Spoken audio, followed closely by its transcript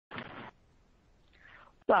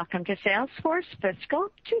Welcome to Salesforce Fiscal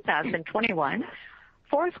 2021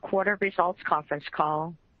 Fourth Quarter Results Conference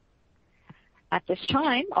Call. At this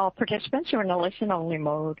time, all participants are in a listen-only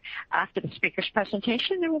mode. After the speaker's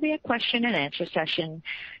presentation, there will be a question-and-answer session.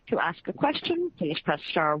 To ask a question, please press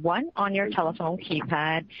star 1 on your telephone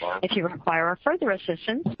keypad. If you require further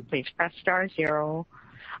assistance, please press star 0.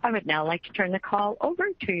 I would now like to turn the call over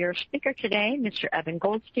to your speaker today, Mr. Evan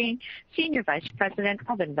Goldstein, Senior Vice President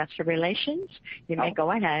of Investor Relations. You may go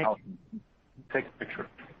ahead. Take a picture.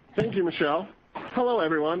 Thank you, Michelle. Hello,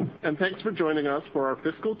 everyone, and thanks for joining us for our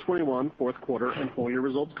Fiscal 21 Fourth Quarter and Full Year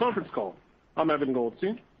Results Conference Call. I'm Evan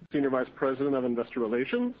Goldstein, Senior Vice President of Investor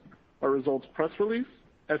Relations. Our results press release,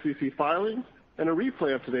 SEC filings, and a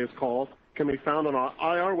replay of today's call can be found on our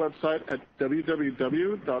IR website at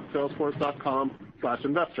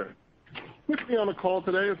www.salesforce.com/investor. With me on the call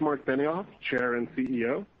today is Marc Benioff, Chair and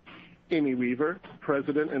CEO, Amy Weaver,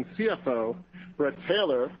 President and CFO, Bret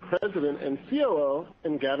Taylor, President and COO,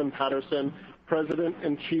 and Gavin Patterson, President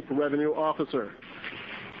and Chief Revenue Officer.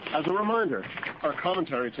 As a reminder, our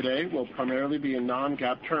commentary today will primarily be in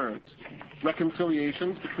non-GAAP terms.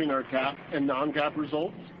 Reconciliations between our GAAP and non-GAAP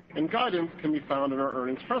results and guidance can be found in our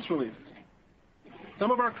earnings press release. Some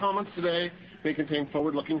of our comments today may contain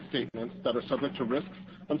forward-looking statements that are subject to risks,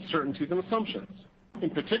 uncertainties, and assumptions. In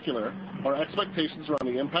particular, our expectations around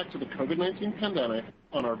the impact of the COVID-19 pandemic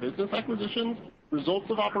on our business acquisitions, results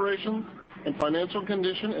of operations, and financial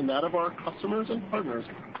condition and that of our customers and partners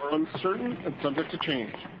are uncertain and subject to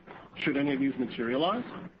change. Should any of these materialize,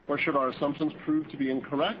 or should our assumptions prove to be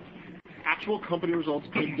incorrect, actual company results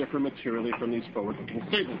could differ materially from these forward-looking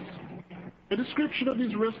statements. A description of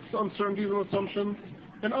these risks, uncertainties, and assumptions,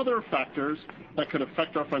 and other factors that could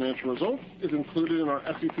affect our financial results is included in our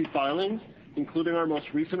SEC filings, including our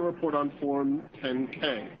most recent report on Form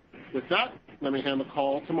 10-K. With that, let me hand the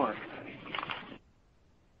call to Marc.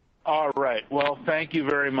 All right. Well, thank you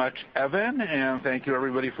very much, Evan, and thank you,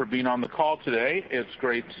 everybody, for being on the call today. It's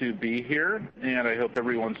great to be here, and I hope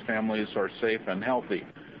everyone's families are safe and healthy.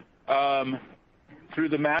 Through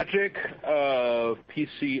the magic of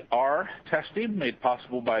PCR testing made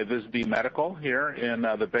possible by Visby Medical here in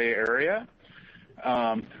the Bay Area,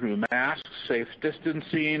 through masks, safe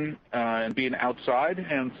distancing, and being outside,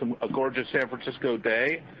 and a gorgeous San Francisco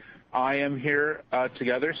day, I am here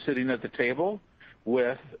together sitting at the table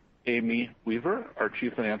with Amy Weaver, our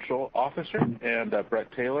Chief Financial Officer, and Bret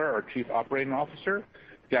Taylor, our Chief Operating Officer,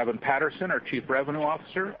 Gavin Patterson, our Chief Revenue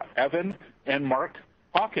Officer, Evan, and Mark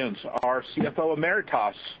Hawkins, our CFO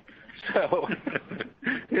Emeritus. So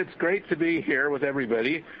it's great to be here with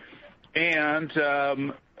everybody. And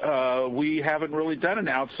we haven't really done an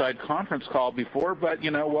outside conference call before, but,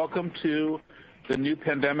 welcome to the new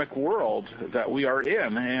pandemic world that we are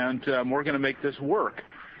in, and we're going to make this work.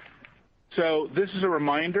 So this is a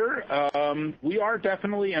reminder. We are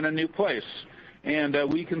definitely in a new place, and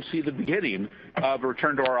we can see the beginning of a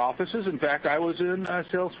return to our offices. In fact, I was in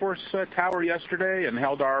Salesforce Tower yesterday and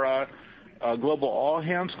held our global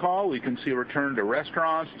all-hands call. We can see a return to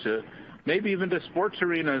restaurants, to maybe even to sports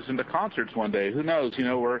arenas and to concerts one day. Who knows?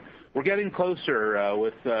 We're getting closer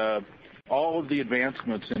with all of the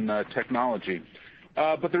advancements in technology.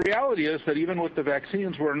 But the reality is that even with the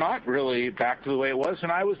vaccines, we're not really back to the way it was,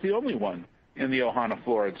 and I was the only one in the Ohana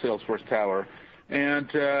floor at Salesforce Tower.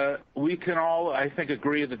 And we can all, I think,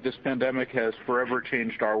 agree that this pandemic has forever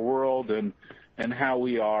changed our world and how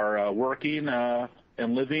we are working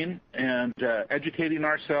and living and educating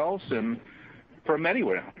ourselves and from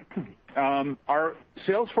anywhere. Our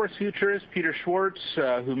Salesforce futurist, Peter Schwartz,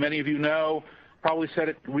 who many of you know, probably said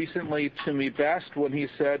it recently to me best when he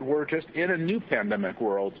said, we're just in a new pandemic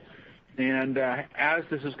world. And as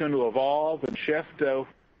this is going to evolve and shift,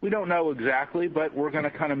 we don't know exactly, but we're going to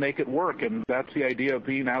kind of make it work, and that's the idea of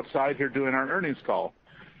being outside here doing our earnings call.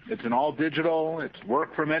 It's an all-digital, it's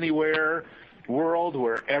work from anywhere world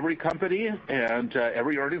where every company and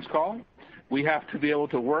every earnings call, we have to be able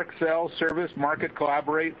to work, sell, service, market,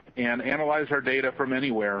 collaborate, and analyze our data from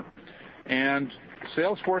anywhere. And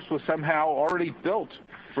Salesforce was somehow already built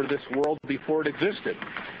for this world before it existed.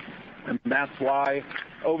 And that's why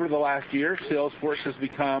over the last year, Salesforce has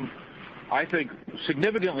become, I think,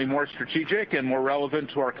 significantly more strategic and more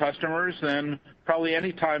relevant to our customers than probably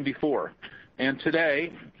any time before. And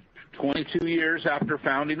today, 22 years after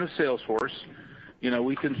founding of Salesforce,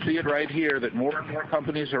 we can see it right here that more and more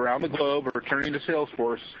companies around the globe are turning to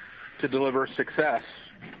Salesforce to deliver success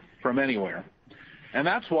from anywhere. And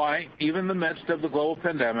that's why, even in the midst of the global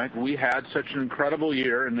pandemic, we had such an incredible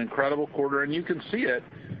year, an incredible quarter, and you can see it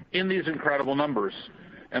in these incredible numbers.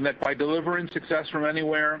 and that by delivering success from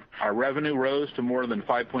anywhere, our revenue rose to more than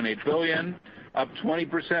 $5.8 billion, up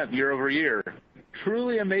 20% year over year.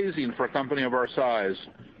 Truly amazing for a company of our size.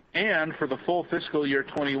 And for the full fiscal year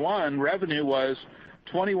 21, revenue was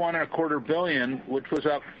 $21.25 billion, which was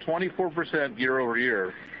up 24% year over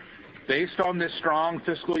year. Based on this strong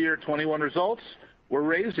fiscal year 21 results, we're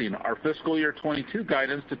raising our fiscal year 22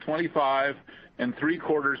 guidance to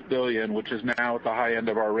 $25.75 billion, which is now at the high end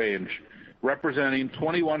of our range, representing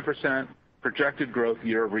 21% projected growth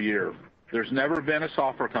year over year. There's never been a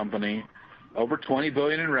software company over $20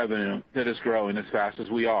 billion in revenue that is growing as fast as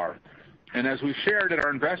we are. And as we shared at our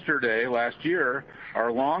Investor Day last year,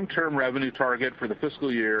 our long-term revenue target for the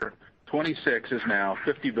fiscal year 26 is now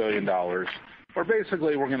 $50 billion, or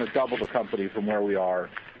basically we're going to double the company from where we are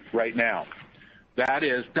right now. That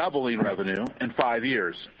is doubling revenue in 5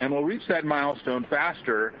 years, and we'll reach that milestone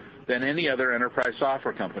faster than any other enterprise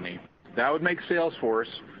software company. That would make Salesforce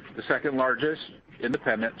the second largest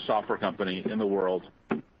independent software company in the world.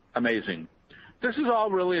 Amazing. This is all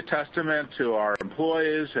really a testament to our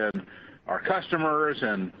employees and our customers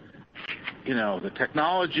and, the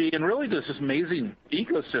technology and really this amazing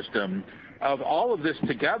ecosystem of all of this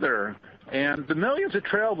together and the millions of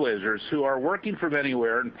trailblazers who are working from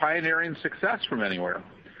anywhere and pioneering success from anywhere.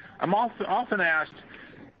 I'm often asked,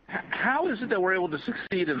 how is it that we're able to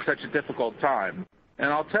succeed in such a difficult time? And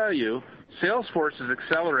I'll tell you, Salesforce is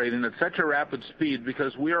accelerating at such a rapid speed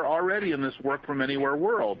because we are already in this work from anywhere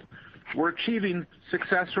world. We're achieving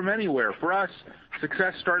success from anywhere. For us,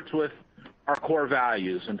 success starts with our core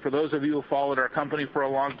values. And for those of you who followed our company for a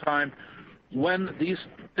long time, when these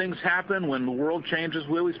things happen, when the world changes,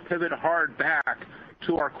 we always pivot hard back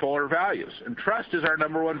to our core values. And trust is our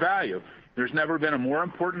number one value. There's never been a more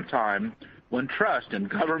important time when trust in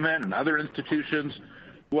government and other institutions,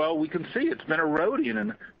 well, we can see it's been eroding,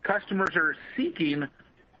 and customers are seeking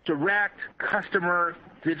direct customer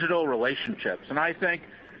digital relationships. And I think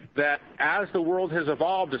that as the world has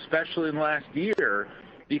evolved, especially in the last year,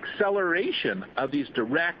 the acceleration of these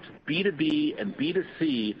direct B2B and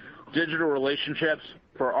B2C digital relationships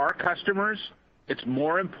for our customers, it's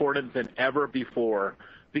more important than ever before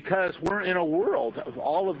because we're in a world of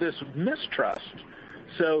all of this mistrust.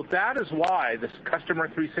 So that is why this Customer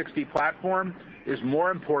 360 platform is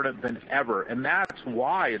more important than ever, and that's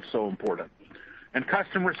why it's so important. And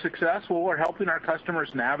customer success, well, we're helping our customers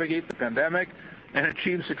navigate the pandemic and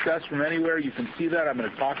achieve success from anywhere. You can see that. I'm going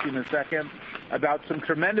to talk to you in a second about some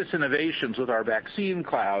tremendous innovations with our vaccine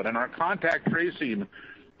cloud and our contact tracing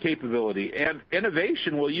capability. And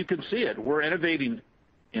innovation, well, you can see it. We're innovating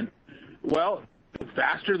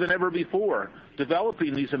faster than ever before,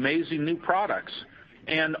 developing these amazing new products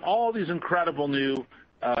and all these incredible new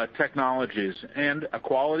technologies. And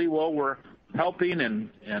equality, well, we're helping and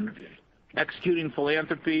executing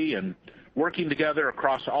philanthropy and working together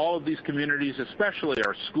across all of these communities, especially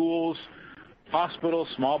our schools, hospitals,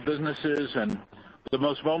 small businesses, and the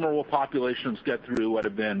most vulnerable populations get through what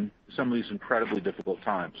have been some of these incredibly difficult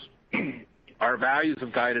times. Our values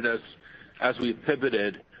have guided us as we've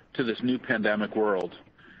pivoted to this new pandemic world.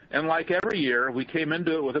 And like every year, we came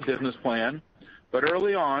into it with a business plan, but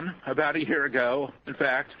early on, about a year ago, in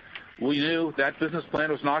fact, we knew that business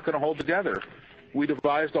plan was not going to hold together. We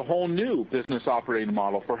devised a whole new business operating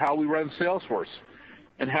model for how we run Salesforce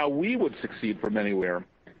and how we would succeed from anywhere.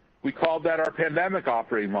 We called that our pandemic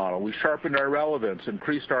operating model. We sharpened our relevance,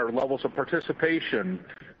 increased our levels of participation,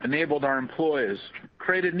 enabled our employees,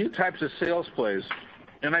 created new types of sales plays.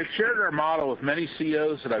 And I've shared our model with many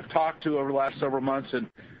CEOs that I've talked to over the last several months, and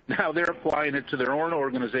now they're applying it to their own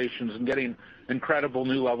organizations and getting incredible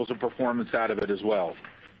new levels of performance out of it as well.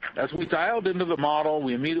 As we dialed into the model,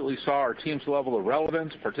 we immediately saw our team's level of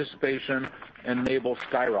relevance, participation, and enable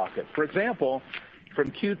skyrocket. For example,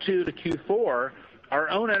 from Q2 to Q4, our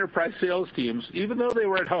own enterprise sales teams, even though they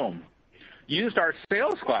were at home, used our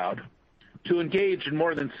Sales Cloud to engage in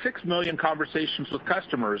more than 6 million conversations with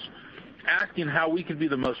customers, asking how we could be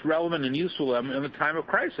the most relevant and useful to them in the time of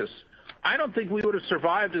crisis. I don't think we would have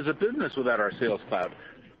survived as a business without our Sales Cloud.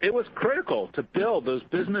 It was critical to build those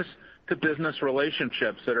business-to-business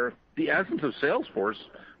relationships that are the essence of Salesforce,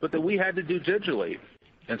 but that we had to do digitally.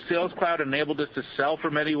 And Sales Cloud enabled us to sell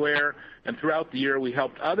from anywhere, and throughout the year we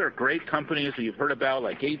helped other great companies that you've heard about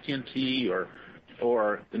like AT&T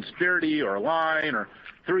or Inspirity or Align or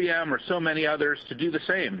 3M or so many others to do the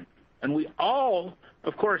same. And we all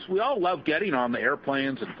love getting on the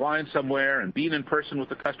airplanes and flying somewhere and being in person with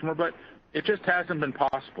the customer, but it just hasn't been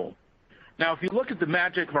possible. Now, if you look at the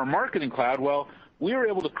magic of our Marketing Cloud, well, we were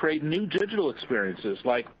able to create new digital experiences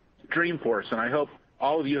like Dreamforce, and I hope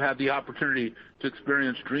all of you had the opportunity to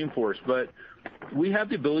experience Dreamforce, but we have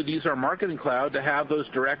the ability to use our Marketing Cloud to have those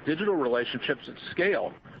direct digital relationships at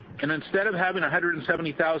scale. And instead of having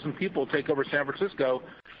 170,000 people take over San Francisco,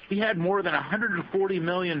 we had more than 140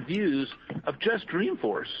 million views of just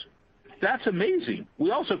Dreamforce. That's amazing.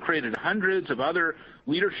 We also created hundreds of other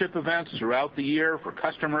leadership events throughout the year for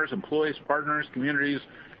customers, employees, partners, communities,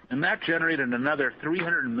 and that generated another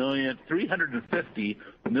 350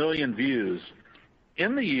 million views.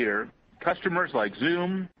 In the year, customers like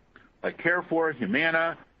Zoom, like Carrefour,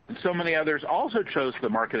 Humana, and so many others also chose the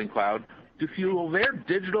Marketing Cloud to fuel their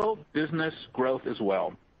digital business growth as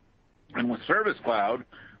well. And with Service Cloud,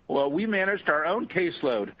 well, we managed our own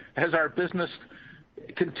caseload as our business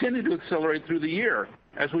continued to accelerate through the year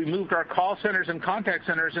as we moved our call centers and contact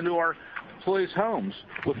centers into our employees' homes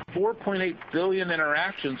with 4.8 billion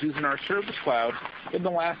interactions using our Service Cloud in the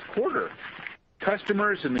last quarter.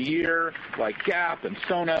 Customers in the year like Gap and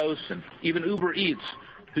Sonos and even Uber Eats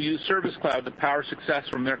who use Service Cloud to power success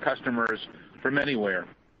from their customers from anywhere.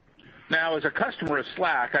 Now, as a customer of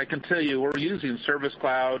Slack, I can tell you we're using Service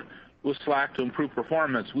Cloud with Slack to improve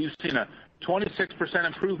performance. We've seen a 26%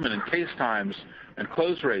 improvement in case times and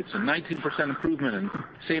close rates and 19% improvement in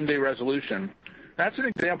same-day resolution. That's an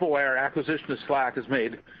example why our acquisition of Slack has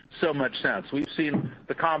made so much sense. We've seen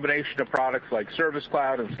the combination of products like Service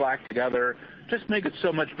Cloud and Slack together just make it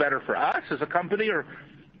so much better for us as a company or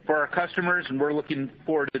for our customers, and we're looking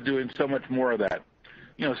forward to doing so much more of that.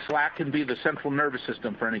 You know, Slack can be the central nervous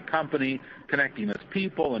system for any company, connecting its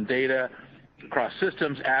people and data across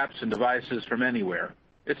systems, apps, and devices from anywhere.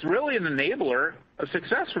 It's really an enabler of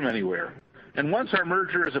success from anywhere. And once our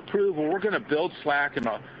merger is approved, well, we're going to build Slack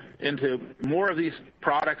into more of these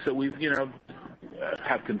products that we've,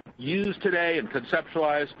 have used today and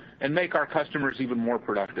conceptualized and make our customers even more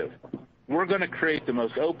productive. We're going to create the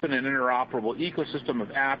most open and interoperable ecosystem of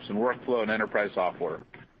apps and workflow and enterprise software.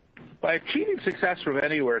 By achieving success from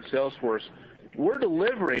anywhere at Salesforce, we're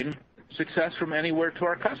delivering success from anywhere to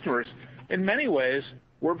our customers. In many ways,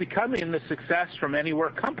 we're becoming the success from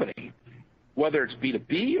anywhere company. Whether it's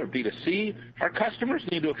B2B or B2C, our customers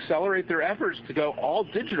need to accelerate their efforts to go all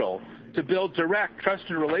digital to build direct,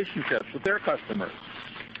 trusted relationships with their customers.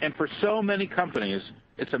 And for so many companies,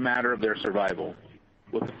 it's a matter of their survival.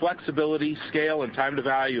 With the flexibility, scale, and time to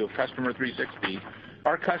value of Customer 360,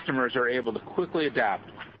 our customers are able to quickly adapt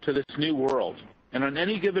to this new world. And on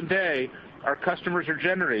any given day, our customers are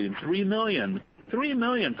generating 3 million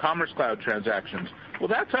Commerce Cloud transactions. Well,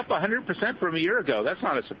 that's up 100% from a year ago. That's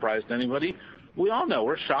not a surprise to anybody. We all know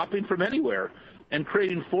we're shopping from anywhere and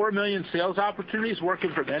creating 4 million sales opportunities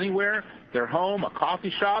working from anywhere, their home, a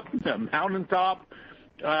coffee shop, a mountaintop,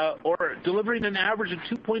 or delivering an average of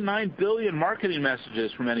 2.9 billion marketing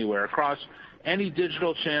messages from anywhere across any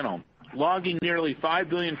digital channel, logging nearly 5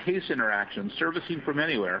 billion case interactions, servicing from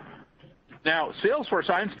anywhere. Now, Salesforce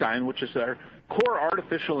Einstein, which is our core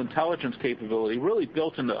artificial intelligence capability, really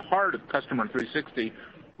built in the heart of Customer 360,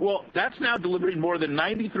 well, that's now delivering more than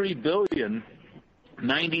 93 billion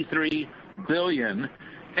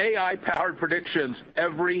AI-powered predictions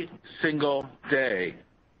every single day.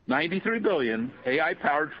 93 billion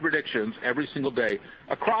AI-powered predictions every single day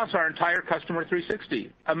across our entire Customer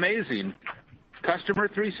 360. Amazing. Customer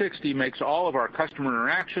 360 makes all of our customer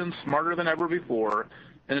interactions smarter than ever before,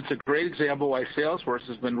 and it's a great example why Salesforce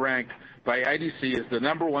has been ranked by IDC as the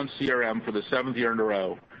 #1 CRM for the 7th year in a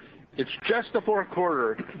row. It's just the fourth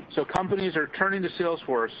quarter, so companies are turning to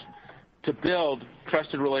Salesforce to build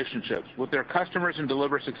trusted relationships with their customers and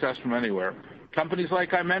deliver success from anywhere. Companies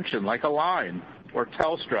like I mentioned, like Align, or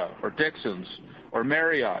Telstra, or Dixons, or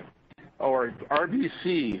Marriott, or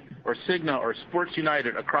RBC, or Cigna, or Sports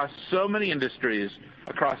United, across so many industries,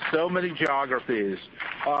 across so many geographies,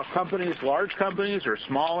 companies, large companies, or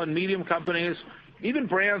small and medium companies, even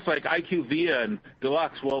brands like IQVIA and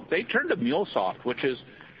Deluxe, well, they turn to MuleSoft, which is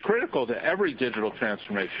critical to every digital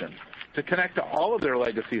transformation, to connect to all of their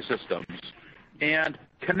legacy systems and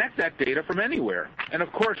connect that data from anywhere. And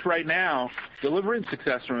of course, right now, delivering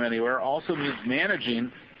success from anywhere also means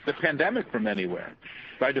managing the pandemic from anywhere.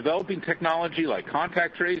 By developing technology like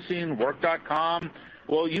contact tracing, Work.com,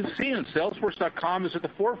 well, you've seen Salesforce.com is at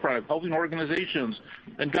the forefront of helping organizations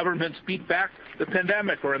and governments beat back the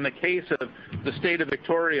pandemic, or in the case of the state of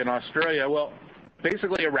Victoria in Australia, well,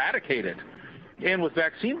 basically eradicate it. And with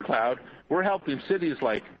Vaccine Cloud, we're helping cities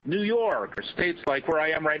like New York, or states like where I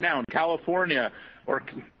am right now in California, or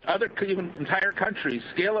other even entire countries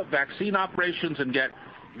scale up vaccine operations and get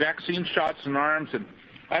vaccine shots in arms. And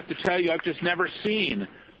I have to tell you, I've just never seen,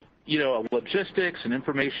 a logistics and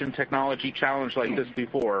information technology challenge like this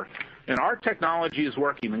before. And our technology is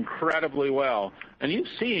working incredibly well. And you've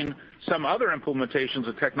seen some other implementations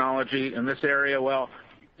of technology in this area,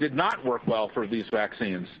 did not work well for these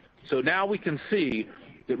vaccines. So now we can see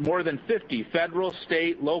that more than 50 federal,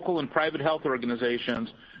 state, local, and private health organizations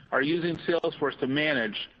are using Salesforce to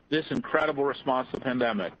manage this incredible response to the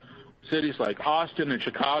pandemic. Cities like Austin and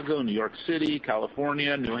Chicago, New York City,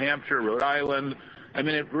 California, New Hampshire, Rhode Island. I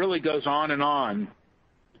mean, it really goes on and on.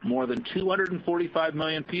 More than 245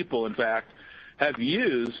 million people, in fact, have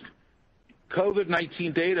used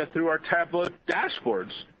COVID-19 data through our Tableau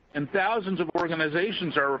dashboards. And thousands of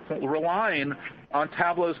organizations are relying on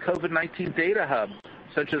Tableau's COVID-19 data hub,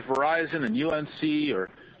 such as Verizon and UNC or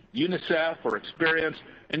UNICEF or Experience.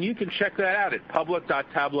 And you can check that out at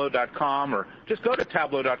public.tableau.com, or just go to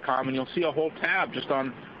tableau.com and you'll see a whole tab just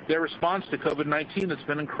on their response to COVID-19. It's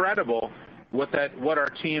been incredible what our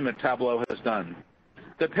team at Tableau has done.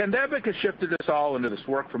 The pandemic has shifted us all into this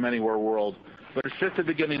work from anywhere world, but it's just the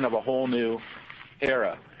beginning of a whole new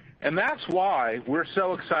era. And that's why we're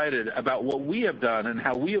so excited about what we have done and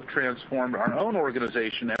how we have transformed our own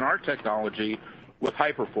organization and our technology with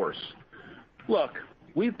Hyperforce. Look,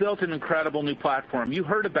 we've built an incredible new platform. You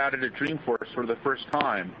heard about it at Dreamforce for the first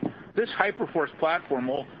time. This Hyperforce platform,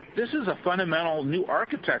 this is a fundamental new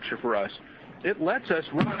architecture for us. It lets us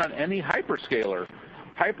run on any hyperscaler.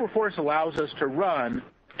 Hyperforce allows us to run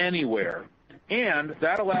anywhere, and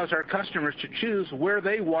that allows our customers to choose where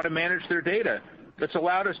they want to manage their data. That's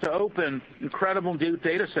allowed us to open incredible new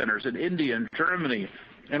data centers in India and Germany,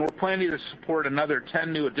 and we're planning to support another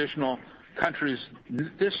 10 new additional countries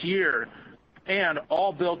this year, and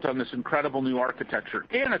all built on this incredible new architecture.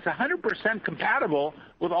 And it's 100% compatible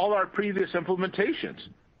with all our previous implementations.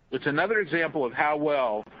 It's another example of how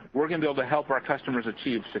well we're going to be able to help our customers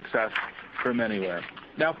achieve success from anywhere.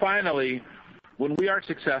 Now, finally, when we are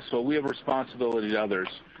successful, we have responsibility to others.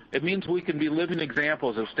 It means we can be living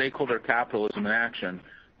examples of stakeholder capitalism in action.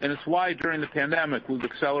 And it's why during the pandemic, we've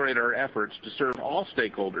accelerated our efforts to serve all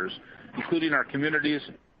stakeholders, including our communities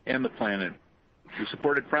and the planet. We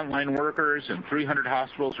supported frontline workers in 300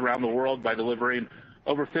 hospitals around the world by delivering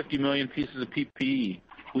over 50 million pieces of PPE.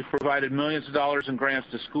 We've provided millions of dollars in grants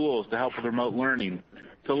to schools to help with remote learning,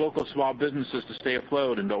 to local small businesses to stay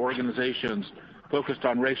afloat, and to organizations focused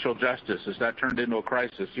on racial justice as that turned into a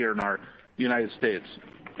crisis here in our United States.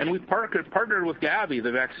 And we've partnered with Gavi,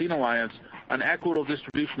 the Vaccine Alliance, on equitable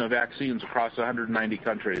distribution of vaccines across 190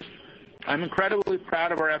 countries. I'm incredibly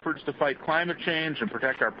proud of our efforts to fight climate change and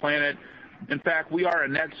protect our planet. In fact, we are a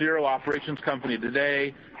net zero operations company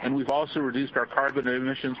today, and we've also reduced our carbon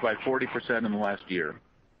emissions by 40% in the last year.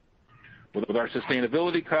 With our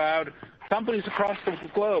sustainability cloud, companies across the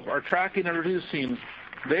globe are tracking and reducing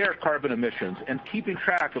their carbon emissions and keeping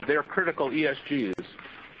track of their critical ESGs.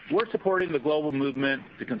 We're supporting the global movement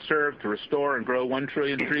to conserve, to restore, and grow 1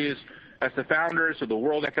 trillion trees as the founders of the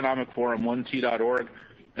World Economic Forum 1T.org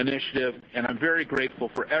initiative, and I'm very grateful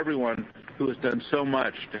for everyone who has done so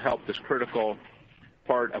much to help this critical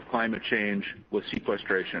part of climate change with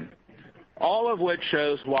sequestration. All of which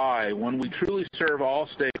shows why, when we truly serve all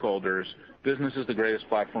stakeholders, business is the greatest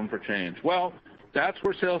platform for change. Well, that's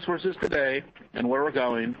where Salesforce is today and where we're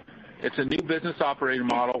going. It's a new business operating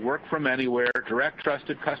model, work from anywhere, direct,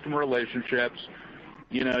 trusted customer relationships.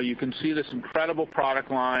 You can see this incredible product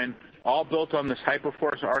line, all built on this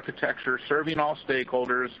Hyperforce architecture, serving all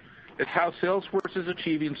stakeholders. It's how Salesforce is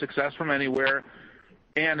achieving success from anywhere,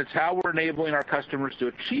 and it's how we're enabling our customers to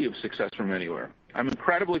achieve success from anywhere. I'm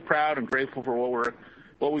incredibly proud and grateful for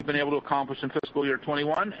what we've been able to accomplish in fiscal year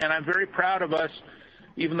 21, and I'm very proud of us,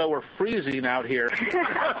 even though we're freezing out here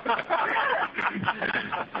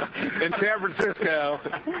in San Francisco.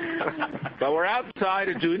 But we're outside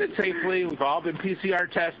and doing it safely. We've all been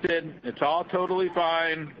PCR tested. It's all totally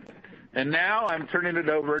fine. And now I'm turning it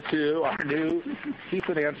over to our new Chief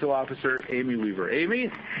Financial Officer, Amy Weaver.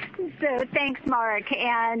 Amy? So thanks, Mark.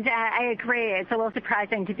 And I agree. It's a little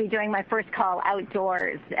surprising to be doing my first call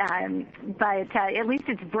outdoors. But at least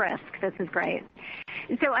it's brisk. This is great.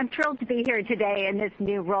 So I'm thrilled to be here today in this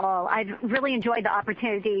new role. I've really enjoyed the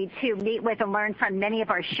opportunity to meet with and learn from many of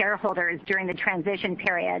our shareholders during the transition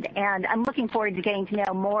period. And I'm looking forward to getting to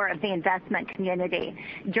know more of the investment community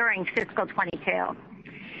during fiscal 22.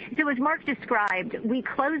 So as Mark described, we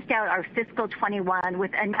closed out our fiscal 21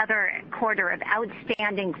 with another quarter of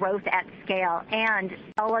outstanding growth at scale and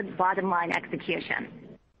solid bottom line execution.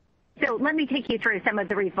 So let me take you through some of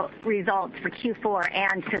the results for Q4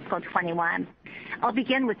 and fiscal 21. I'll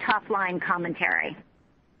begin with top line commentary.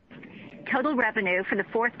 Total revenue for the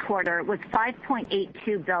fourth quarter was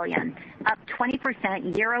 $5.82 billion, up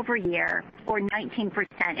 20% year over year, or 19%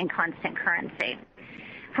 in constant currency.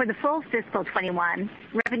 For the full fiscal 21,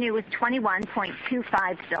 revenue was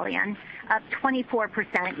 $21.25 billion, up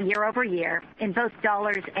 24% year over year in both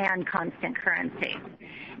dollars and constant currency.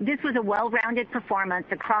 This was a well-rounded performance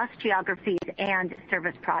across geographies and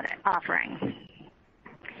service product offerings.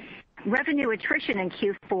 Revenue attrition in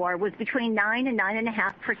Q4 was between 9 and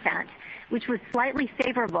 9.5%, which was slightly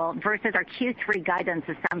favorable versus our Q3 guidance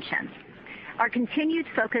assumptions. Our continued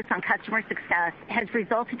focus on customer success has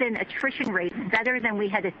resulted in attrition rates better than we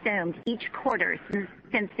had assumed each quarter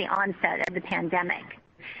since the onset of the pandemic.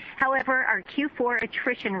 However, our Q4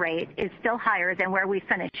 attrition rate is still higher than where we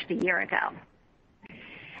finished a year ago.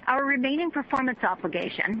 Our remaining performance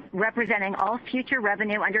obligation, representing all future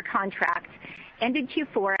revenue under contract, ended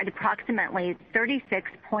Q4 at approximately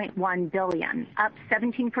 $36.1 billion, up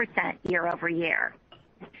 17% year over year.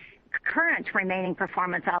 Current remaining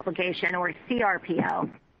performance obligation, or CRPO,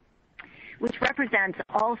 which represents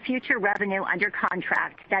all future revenue under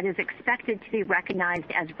contract that is expected to be recognized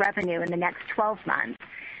as revenue in the next 12 months,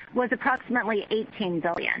 was approximately $18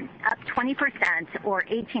 billion, up 20% or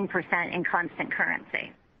 18% in constant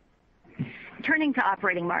currency. Turning to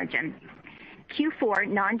operating margin. Q4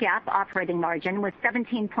 non-GAAP operating margin was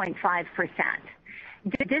 17.5%.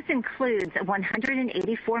 This includes a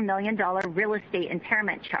 $184 million real estate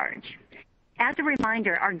impairment charge. As a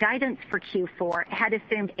reminder, our guidance for Q4 had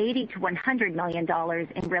assumed $80 to $100 million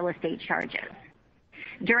in real estate charges.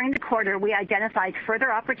 During the quarter, we identified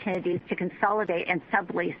further opportunities to consolidate and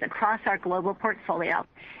sublease across our global portfolio,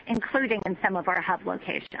 including in some of our hub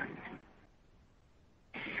locations.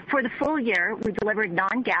 For the full year, we delivered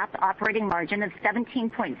non-GAAP operating margin of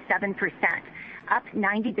 17.7%, up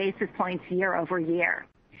 90 basis points year over year.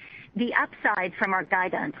 The upside from our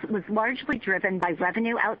guidance was largely driven by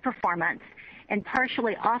revenue outperformance and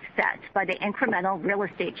partially offset by the incremental real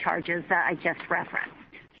estate charges that I just referenced.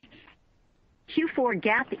 Q4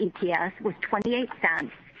 GAAP EPS was 28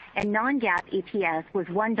 cents and non-GAAP EPS was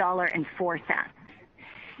 $1.04.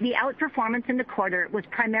 The outperformance in the quarter was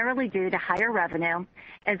primarily due to higher revenue,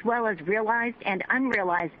 as well as realized and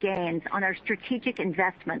unrealized gains on our strategic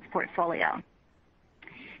investments portfolio.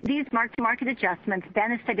 These mark-to-market adjustments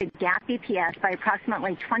benefited GAAP EPS by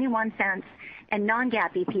approximately 21 cents and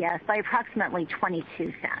non-GAAP EPS by approximately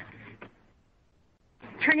 22 cents.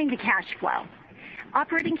 Turning to cash flow.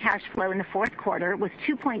 Operating cash flow in the fourth quarter was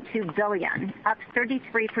 $2.2 billion, up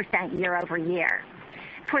 33% year over year.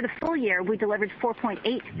 For the full year, we delivered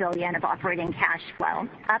 $4.8 billion of operating cash flow,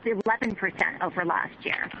 up 11% over last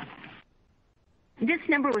year. This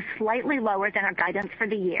number was slightly lower than our guidance for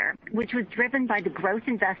the year, which was driven by the growth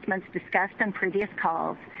investments discussed on previous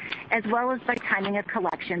calls, as well as by timing of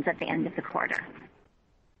collections at the end of the quarter.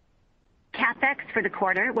 CapEx for the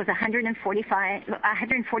quarter was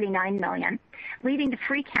 $149 million, leading to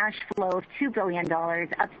free cash flow of $2 billion,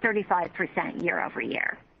 up 35% year over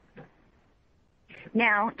year.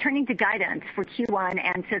 Now, turning to guidance for Q1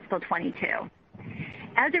 and fiscal 22.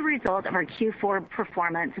 As a result of our Q4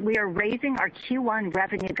 performance, we are raising our Q1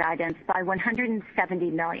 revenue guidance by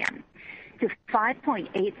 $170 million to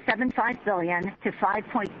 $5.875 billion to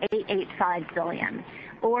 $5.885 billion,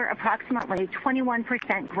 or approximately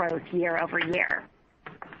 21% growth year over year.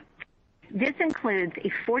 This includes a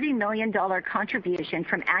 $40 million contribution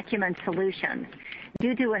from Acumen Solutions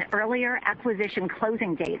due to an earlier acquisition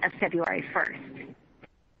closing date of February 1st.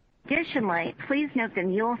 Additionally, please note that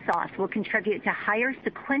MuleSoft will contribute to higher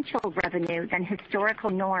sequential revenue than historical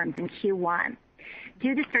norms in Q1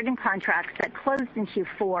 due to certain contracts that closed in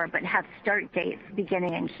Q4 but have start dates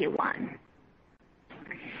beginning in Q1.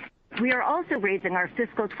 We are also raising our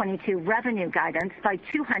fiscal 22 revenue guidance by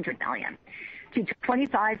 $200 million to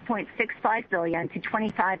 $25.65 billion to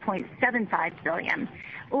 $25.75 billion,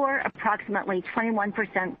 or approximately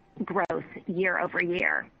 21% growth year over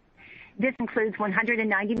year. This includes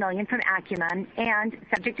 $190 million from Acumen and,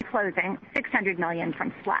 subject to closing, $600 million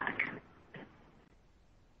from Slack.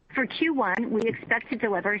 For Q1, we expect to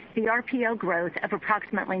deliver CRPO growth of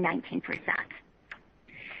approximately 19%.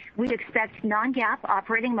 We expect non-GAAP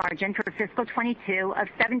operating margin for fiscal 22 of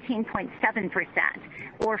 17.7%,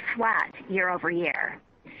 or flat year over year.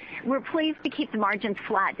 We're pleased to keep the margins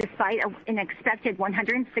flat despite an expected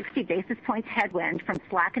 160 basis points headwind from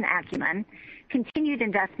Slack and Acumen, continued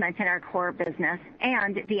investment in our core business,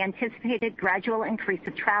 and the anticipated gradual increase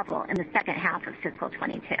of travel in the second half of fiscal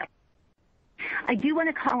 22. I do want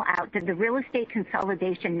to call out that the real estate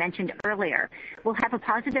consolidation mentioned earlier will have a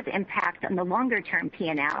positive impact on the longer-term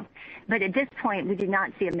P&L, but at this point, we do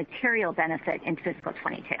not see a material benefit in fiscal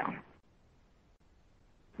 22.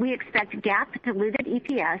 We expect GAAP diluted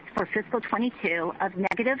EPS for fiscal 22 of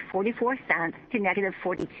negative 44 cents to negative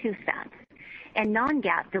 42 cents, and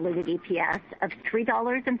non-GAAP diluted EPS of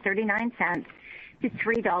 $3.39 to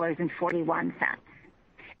 $3.41.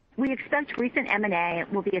 We expect recent M&A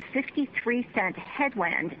will be a 53-cent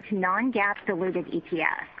headwind to non-GAAP diluted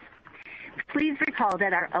EPS. Please recall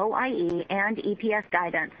that our OIE and EPS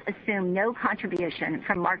guidance assume no contribution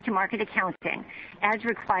from mark-to-market accounting as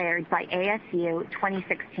required by ASU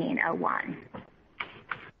 2016-01.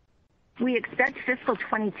 We expect fiscal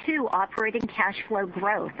 22 operating cash flow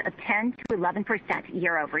growth of 10 to 11%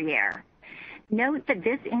 year over year. Note that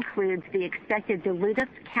this includes the expected dilutive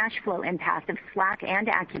cash flow impact of Slack and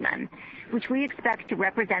Acumen, which we expect to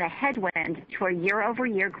represent a headwind to our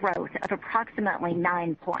year-over-year growth of approximately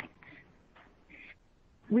 9 points.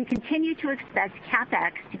 We continue to expect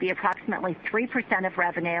CapEx to be approximately 3% of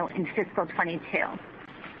revenue in fiscal 22,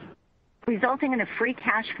 resulting in a free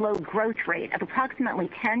cash flow growth rate of approximately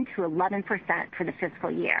 10 to 11% for the fiscal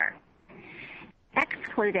year.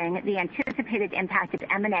 Excluding the anticipated impact of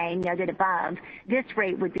M&A noted above, this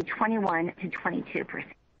rate would be 21 to 22%.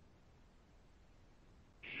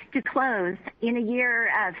 To close, in a year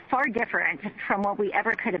far different from what we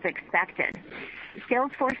ever could have expected,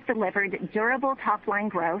 Salesforce delivered durable top-line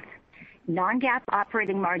growth, non-GAAP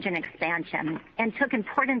operating margin expansion, and took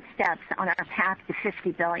important steps on our path to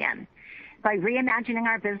 $50 billion by reimagining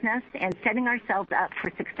our business and setting ourselves up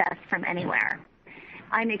for success from anywhere.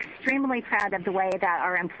 I'm extremely proud of the way that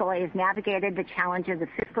our employees navigated the challenges of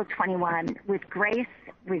fiscal 21 with grace,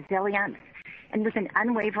 resilience, and with an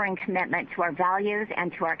unwavering commitment to our values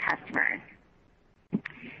and to our customers.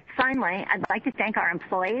 Finally, I'd like to thank our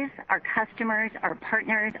employees, our customers, our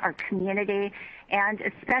partners, our community, and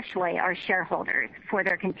especially our shareholders for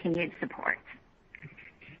their continued support.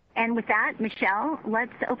 And with that, Michelle,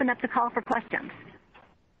 let's open up the call for questions.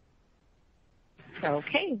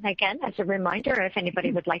 Okay. Again, as a reminder, if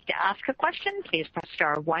anybody would like to ask a question, please press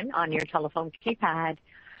star 1 on your telephone keypad.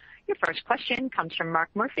 Your first question comes from Mark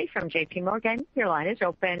Murphy from JP Morgan. Your line is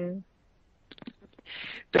open.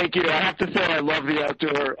 Thank you. I have to say I love the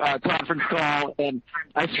outdoor conference call, and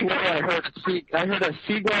I swear I heard a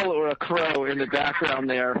seagull or a crow in the background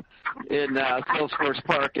there in Salesforce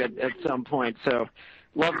Park at some point. So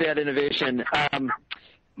love that innovation.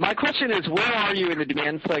 My question is, where are you in the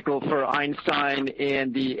demand cycle for Einstein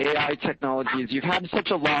and the AI technologies? You've had such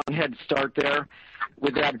a long head start there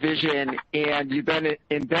with that vision, and you've been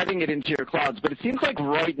embedding it into your clouds. But it seems like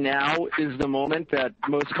right now is the moment that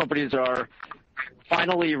most companies are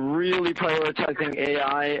finally really prioritizing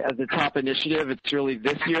AI as a top initiative. It's really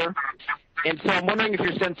this year. And so I'm wondering if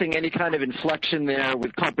you're sensing any kind of inflection there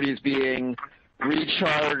with companies being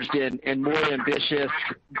recharged and more ambitious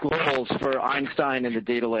goals for Einstein and the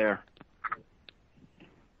data layer.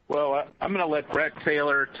 Well, I'm going to let Bret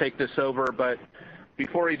Taylor take this over, but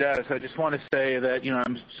before he does, I just want to say that,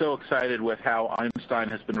 I'm so excited with how Einstein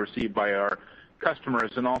has been received by our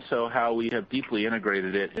customers and also how we have deeply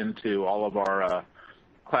integrated it into all of our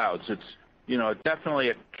clouds. It's, definitely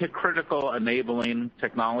a critical enabling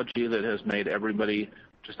technology that has made everybody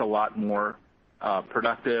just a lot more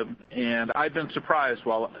productive. And I've been surprised,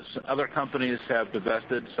 while other companies have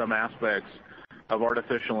divested some aspects of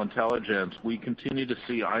artificial intelligence, we continue to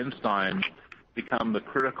see Einstein become the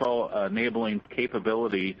critical enabling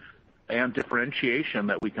capability and differentiation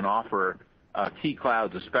that we can offer key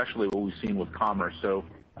clouds, especially what we've seen with commerce. So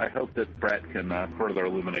I hope that Bret can further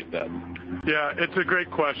illuminate that. Yeah, it's a great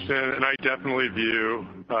question, and I definitely view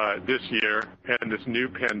this year and this new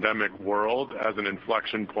pandemic world as an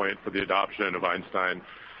inflection point for the adoption of Einstein.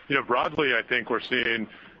 Broadly, I think we're seeing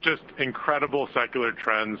just incredible secular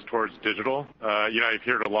trends towards digital. I've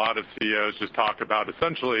heard a lot of CEOs just talk about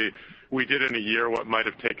essentially we did in a year what might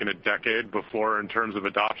have taken a decade before in terms of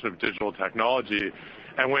adoption of digital technology.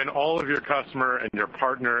 And when all of your customer and your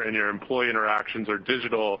partner and your employee interactions are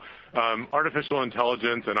digital, artificial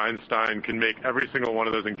intelligence and Einstein can make every single one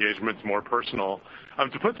of those engagements more personal.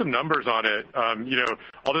 To put some numbers on it,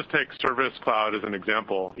 I'll just take Service Cloud as an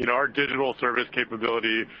example. Our digital service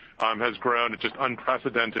capability has grown at just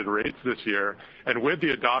unprecedented rates this year. And with the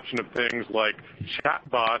adoption of things like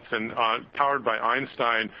chatbots and powered by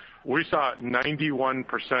Einstein, we saw 91%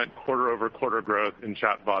 quarter-over-quarter growth in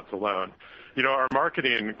chatbots alone. Our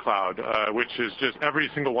Marketing Cloud, which is just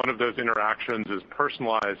every single one of those interactions is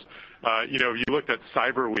personalized. If you looked at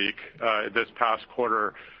Cyber Week this past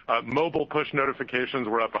quarter, mobile push notifications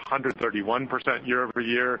were up 131% year over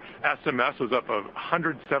year. SMS was up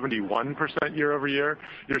 171% year over year.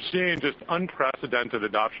 You're seeing just unprecedented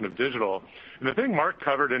adoption of digital. And the thing Mark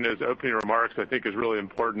covered in his opening remarks, I think, is really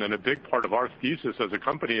important. And a big part of our thesis as a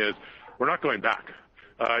company is we're not going back.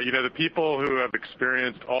 The people who have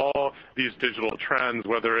experienced all these digital trends,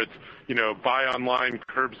 whether it's, buy online,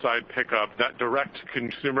 curbside pickup, that direct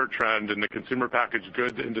consumer trend in the consumer packaged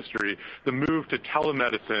goods industry, the move to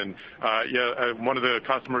telemedicine. One of the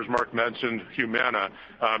customers Mark mentioned, Humana.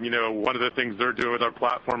 One of the things they're doing with our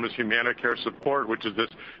platform is Humana Care Support, which is this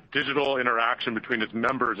digital interaction between its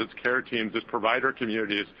members, its care teams, its provider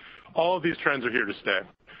communities. All of these trends are here to stay.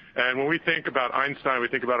 And when we think about Einstein, we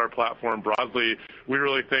think about our platform broadly, we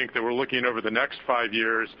really think that we're looking over the next 5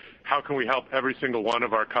 years, how can we help every single one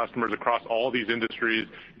of our customers across all these industries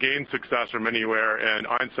gain success from anywhere, and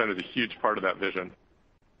Einstein is a huge part of that vision.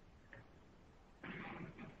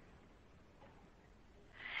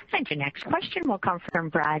 And your next question will come from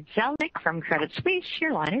Brad Zelnick from Credit Suisse.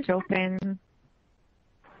 Your line is open.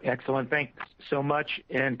 Excellent. Thanks so much,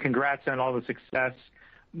 and congrats on all the success.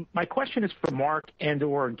 My question is for Mark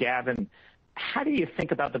and/or Gavin. How do you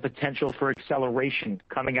think about the potential for acceleration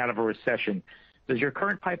coming out of a recession? Does your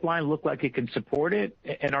current pipeline look like it can support it,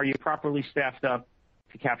 and are you properly staffed up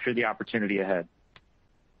to capture the opportunity ahead?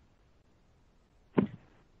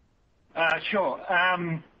 Sure.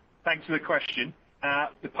 Thanks for the question.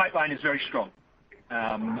 The pipeline is very strong,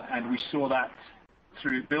 and we saw that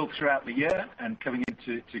build throughout the year, and coming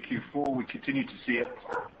into Q4, we continue to see it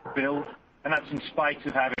build. And that's in spite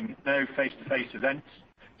of having no face-to-face events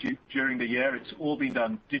during the year. It's all been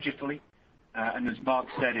done digitally. And as Mark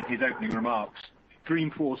said in his opening remarks,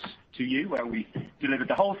 Dreamforce 2U, where we delivered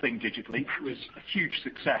the whole thing digitally, was a huge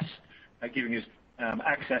success at giving us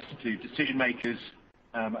access to decision makers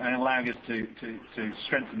and allowing us to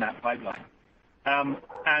strengthen that pipeline.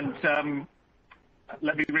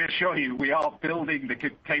 Let me reassure you, we are building the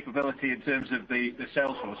capability in terms of the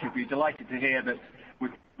Salesforce. You'll be delighted to hear that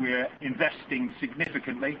we're investing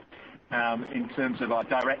significantly in terms of our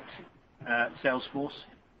direct Salesforce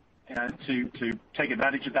to take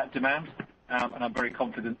advantage of that demand, and I'm very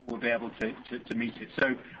confident we'll be able to meet it.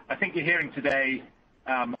 So I think you're hearing today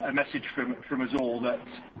a message from us all that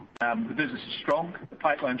the business is strong, the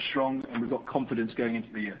pipeline's strong, and we've got confidence going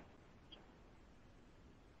into the year.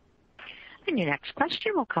 And your next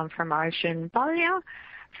question will come from Arjun Bhatia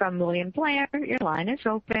from William Blair. Your line is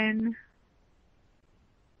open.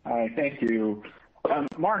 Hi, thank you.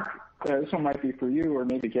 Mark, this one might be for you or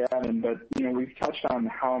maybe Gavin, but we've touched on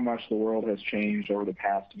how much the world has changed over the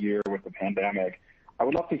past year with the pandemic. I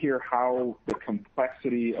would love to hear how the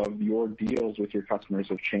complexity of your deals with your customers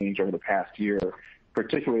have changed over the past year,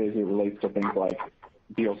 particularly as it relates to things like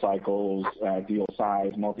deal cycles, deal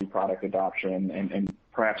size, multi-product adoption, and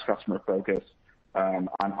perhaps customer focus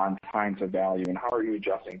on time to value, and how are you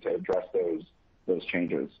adjusting to address those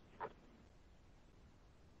changes?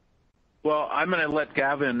 Well, I'm going to let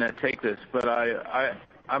Gavin take this, but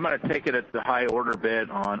I'm going to take it at the high order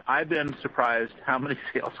bit on. I've been surprised how many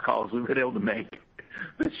sales calls we've been able to make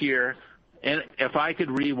this year. And if I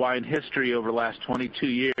could rewind history over the last 22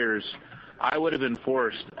 years, I would have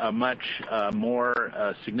enforced a much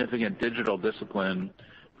more significant digital discipline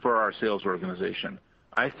for our sales organization.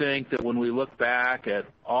 I think that when we look back at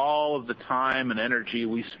all of the time and energy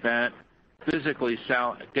we spent physically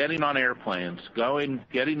getting on airplanes,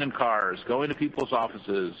 getting in cars, going to people's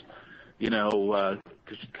offices,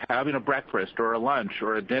 having a breakfast or a lunch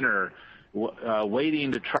or a dinner,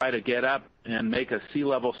 waiting to try to get up and make a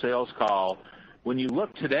C-level sales call. When you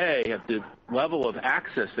look today at the level of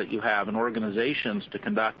access that you have in organizations to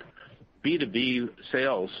conduct B2B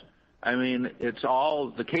sales, I mean, it's all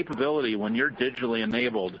the capability when you're digitally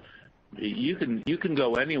enabled. You can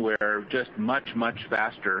go anywhere just much, much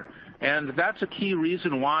faster. And that's a key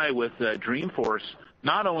reason why with Dreamforce,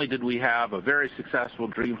 not only did we have a very successful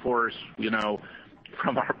Dreamforce,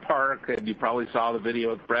 from our park, and you probably saw the video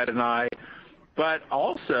of Brett and I, but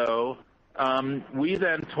also we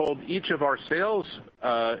then told each of our sales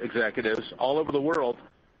executives all over the world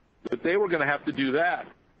that they were going to have to do that.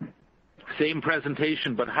 Same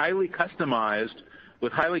presentation, but highly customized,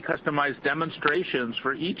 with highly customized demonstrations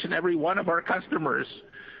for each and every one of our customers,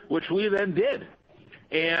 which we then did.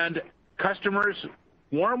 And customers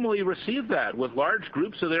warmly received that with large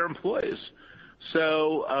groups of their employees.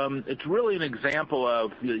 So it's really an example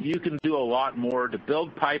of you can do a lot more to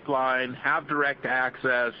build pipeline, have direct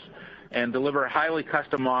access, and deliver highly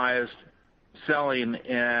customized selling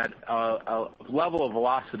at a level of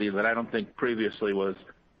velocity that I don't think previously was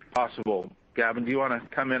possible. Gavin, do you want to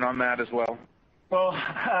come in on that as well? Well,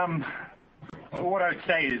 what I would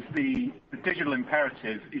say is the digital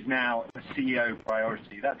imperative is now a CEO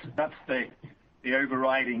priority. That's the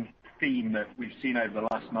overriding theme that we've seen over the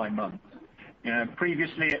last 9 months.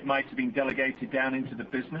 Previously, it might have been delegated down into the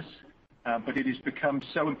business, but it has become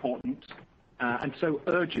so important and so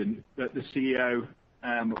urgent that the CEO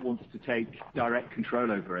wants to take direct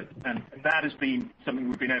control over it. And that has been something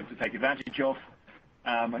we've been able to take advantage of,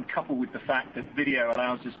 and coupled with the fact that video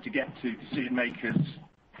allows us to get to decision makers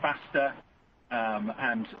faster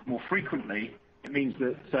and more frequently, it means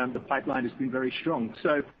that the pipeline has been very strong.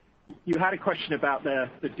 So you had a question about the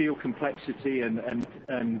deal complexity and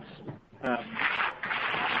how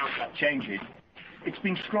that changing. It's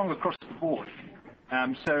been strong across the board.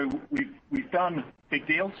 So we've done big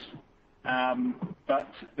deals, but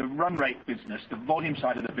the run rate business, the volume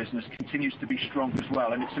side of the business, continues to be strong as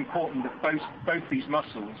well. And it's important that both these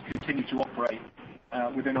muscles continue to operate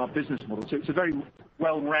within our business model. So it's a very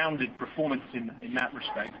well-rounded performance in that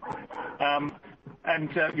respect. And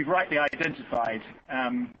you've rightly identified,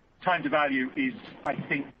 time to value is, I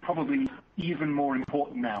think, probably even more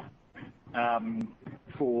important now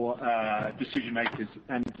for decision makers.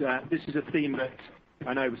 And this is a theme that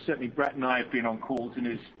I know certainly Brett and I have been on calls and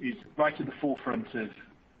is right at the forefront of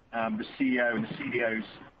the CEO and the CDO's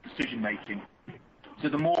decision making. So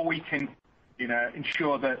the more we can,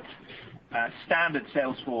 ensure that standard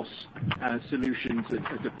Salesforce solutions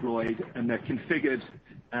are deployed and they're configured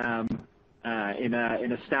in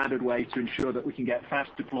a standard way to ensure that we can get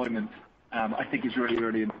fast deployment, I think is really,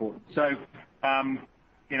 really important. So,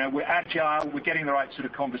 we're agile, we're getting the right sort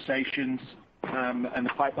of conversations, and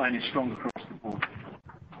the pipeline is strong across the board.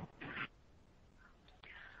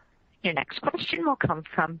 Your next question will come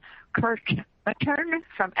from Kirk Materne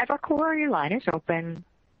from Evercore. Your line is open.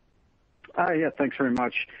 Yeah, thanks very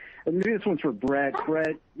much. Maybe this one's for Brett.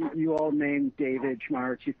 Brett, you all named David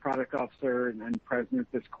Schmeier Chief Product Officer and President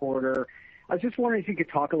this quarter. I was just wondering if you could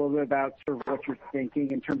talk a little bit about sort of what you're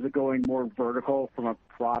thinking in terms of going more vertical from a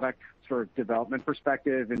product sort of development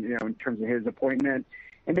perspective and, in terms of his appointment.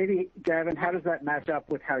 And maybe, Gavin, how does that match up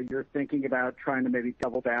with how you're thinking about trying to maybe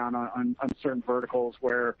double down on certain verticals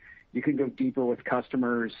where you can go deeper with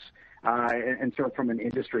customers and sort of from an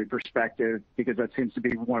industry perspective, because that seems to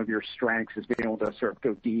be one of your strengths is being able to sort of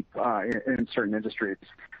go deep in certain industries.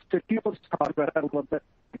 So can you just talk about that a little bit?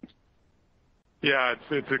 Yeah,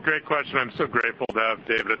 it's a great question. I'm so grateful to have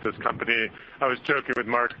David at this company. I was joking with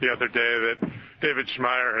Mark the other day that David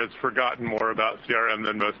Schmeier has forgotten more about CRM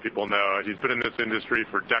than most people know. He's been in this industry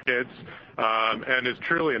for decades and is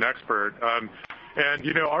truly an expert. And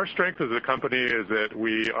our strength as a company is that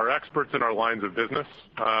we are experts in our lines of business.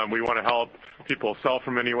 We want to help people sell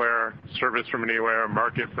from anywhere, service from anywhere,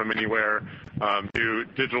 market from anywhere, do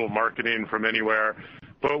digital marketing from anywhere.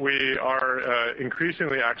 But we are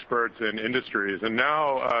increasingly experts in industries. And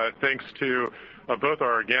now, thanks to both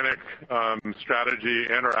our organic strategy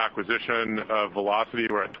and our acquisition of Velocity,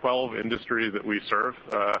 we're at 12 industries that we serve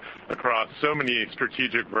across so many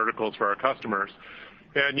strategic verticals for our customers.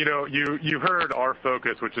 And you heard our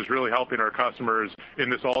focus, which is really helping our customers in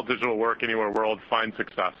this all digital work anywhere world find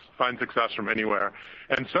success from anywhere.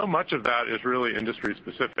 And so much of that is really industry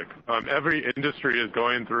specific. Every industry is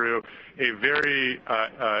going through a very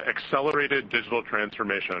accelerated digital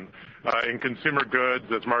transformation. In consumer goods,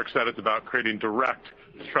 as Mark said, it's about creating direct,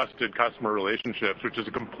 trusted customer relationships, which is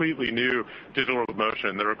a completely new digital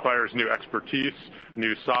motion that requires new expertise,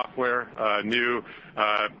 new software, new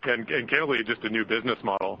and candidly just a new business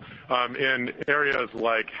model. In areas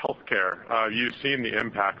like healthcare, you've seen the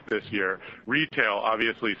impact this year. Retail,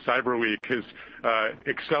 obviously, Cyber Week has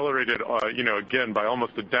accelerated, again, by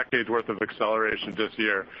almost a decade's worth of acceleration this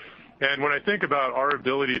year. And when I think about our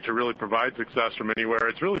ability to really provide success from anywhere,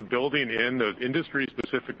 it's really building in those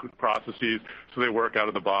industry-specific processes so they work out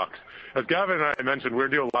of the box. As Gavin and I mentioned, we're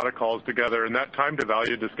doing a lot of calls together, and that time to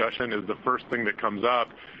value discussion is the first thing that comes up.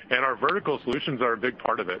 And our vertical solutions are a big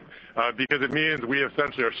part of it because it means we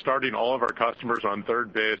essentially are starting all of our customers on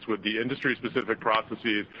third base with the industry-specific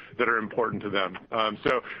processes that are important to them.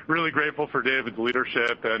 So really grateful for David's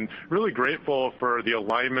leadership and really grateful for the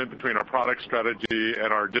alignment between our product strategy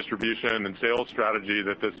and our distribution and sales strategy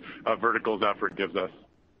that this verticals effort gives us.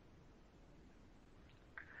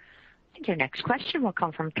 Your next question will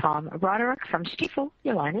come from Tom Roderick from Stifel.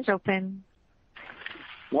 Your line is open.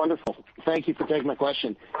 Wonderful. Thank you for taking my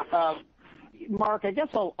question. Mark, I guess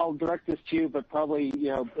I'll direct this to you, but probably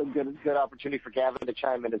a good opportunity for Gavin to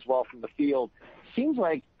chime in as well from the field. Seems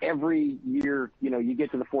like every year, you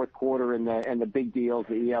get to the fourth quarter and the big deals,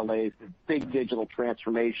 the ELAs, the big digital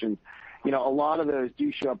transformations. A lot of those do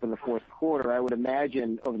show up in the fourth quarter. I would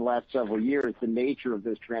imagine over the last several years, the nature of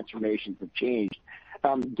those transformations have changed.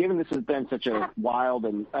 Given this has been such a wild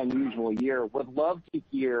and unusual year, would love to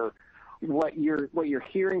hear what you're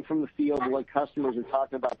hearing from the field, what customers are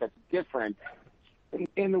talking about that's different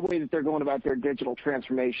in the way that they're going about their digital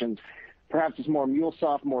transformations. Perhaps it's more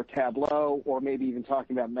MuleSoft, more Tableau, or maybe even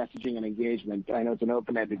talking about messaging and engagement. I know it's an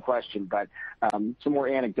open-ended question, but some more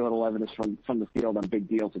anecdotal evidence from the field on big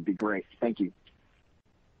deals would be great. Thank you.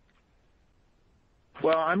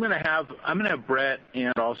 Well, I'm going to have Brett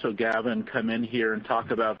and also Gavin come in here and talk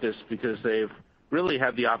about this because they've really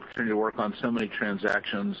had the opportunity to work on so many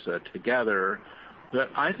transactions together. But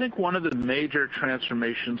I think one of the major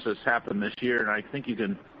transformations that's happened this year, and I think you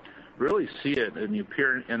can really see it and you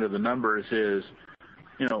peer into the numbers, is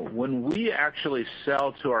when we actually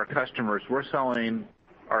sell to our customers, we're selling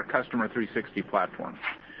our Customer 360 platform.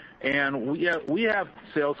 And we have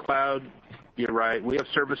Sales Cloud, you're right. We have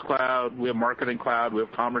Service Cloud. We have Marketing Cloud. We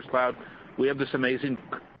have Commerce Cloud. We have this amazing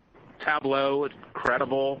Tableau,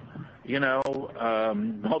 incredible,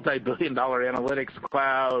 multi-billion-dollar analytics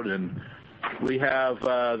cloud, and we have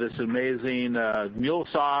this amazing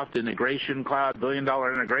MuleSoft integration cloud,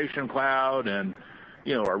 billion-dollar integration cloud, and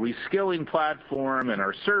our reskilling platform, and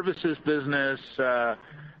our services business,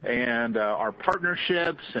 and our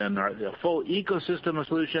partnerships, and the full ecosystem of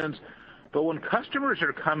solutions. But when customers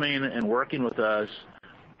are coming and working with us,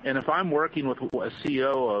 and if I'm working with a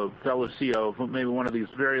fellow CEO of maybe one of these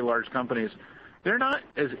very large companies, they're not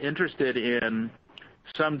as interested in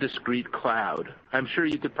some discrete cloud. I'm sure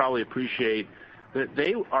you could probably appreciate that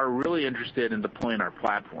they are really interested in deploying our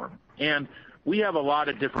platform. And we have a lot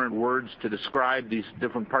of different words to describe these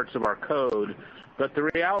different parts of our code, but the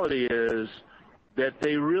reality is that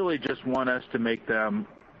they really just want us to make them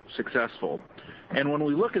successful. And when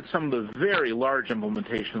we look at some of the very large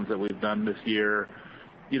implementations that we've done this year,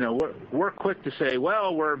 we're quick to say,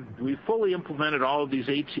 well, we fully implemented all of these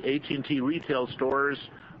AT&T retail stores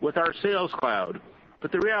with our Sales Cloud.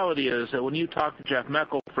 But the reality is that when you talk to Jeff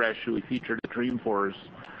McElfresh, who we featured at Dreamforce,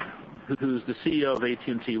 who's the CEO of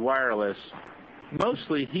AT&T Wireless,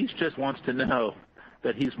 mostly he just wants to know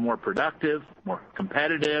that he's more productive, more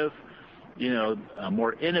competitive,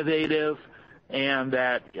 more innovative, and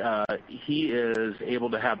that he is able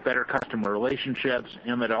to have better customer relationships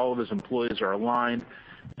and that all of his employees are aligned.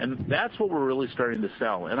 And that's what we're really starting to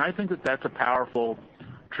sell. And I think that that's a powerful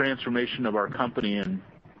transformation of our company. And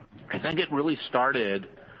I think it really started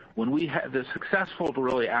when we had the successful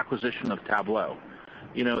really acquisition of Tableau.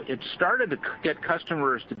 It started to get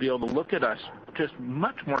customers to be able to look at us just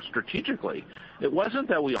much more strategically. It wasn't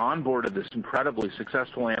that we onboarded this incredibly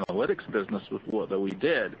successful analytics business with what that we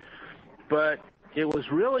did, but it was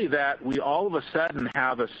really that we all of a sudden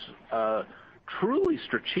have a truly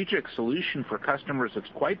strategic solution for customers that's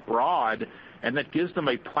quite broad and that gives them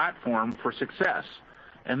a platform for success.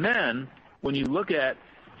 And then when you look at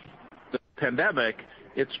the pandemic,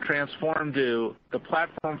 it's transformed to the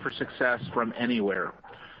platform for success from anywhere.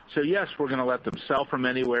 So yes, we're going to let them sell from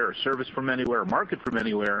anywhere or service from anywhere or market from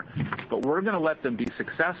anywhere, but we're going to let them be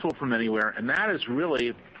successful from anywhere, and that is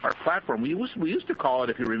really our platform. We used to call it,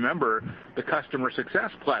 if you remember, the customer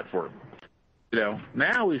success platform.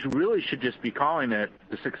 Now we really should just be calling it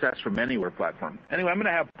the success from anywhere platform. Anyway, I'm going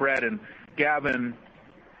to have Brett and Gavin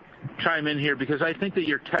chime in here because I think that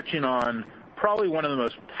you're touching on probably one of the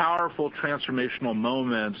most powerful transformational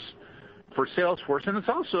moments for Salesforce, and it's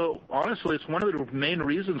also, honestly, it's one of the main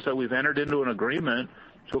reasons that we've entered into an agreement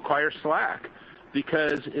to acquire Slack,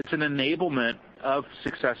 because it's an enablement of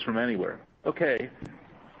success from anywhere. Okay.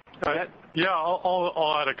 Yeah,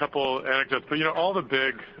 I'll add a couple anecdotes. But, all the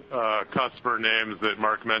big customer names that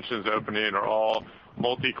Mark mentions opening are all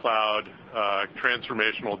multi-cloud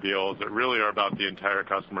transformational deals that really are about the entire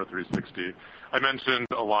Customer 360. I mentioned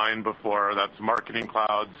Align before. That's Marketing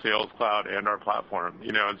Cloud, Sales Cloud, and our platform.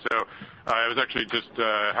 And so I was actually just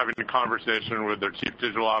having a conversation with their Chief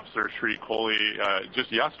Digital Officer, Sri Kohli, just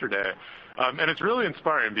yesterday. And it's really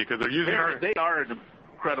inspiring because they're using They are an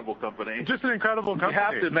incredible company. Just an incredible company. You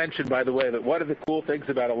have to mention, by the way, that one of the cool things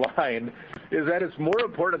about Align is that it's more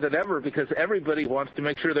important than ever because everybody wants to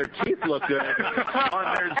make sure their teeth look good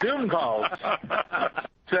on their Zoom calls.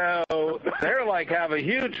 So they're have a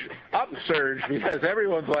huge upsurge because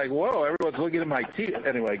everyone's like, whoa, everyone's looking at my teeth.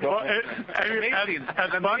 Anyway, go ahead. As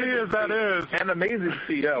funny as that is. An amazing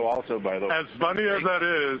CEO also, by the way. As funny as that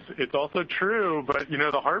is, it's also true, but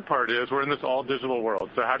the hard part is we're in this all digital world.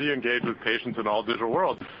 So how do you engage with patients in all digital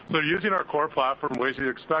world? So they're using our core platform ways you'd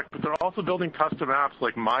expect, but they're also building custom apps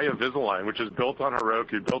like My Invisalign, which is built on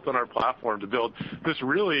Heroku, built on our platform to build this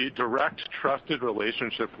really direct, trusted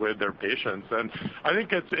relationship with their patients. And I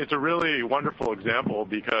think it's a really wonderful example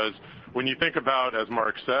because when you think about, as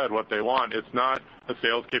Mark said, what they want, it's not a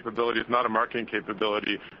sales capability, it's not a marketing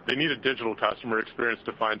capability. They need a digital customer experience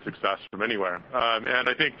to find success from anywhere. And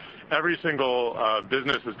I think every single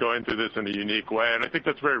business is going through this in a unique way, and I think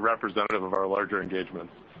that's very representative of our larger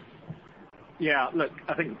engagements. Yeah, look,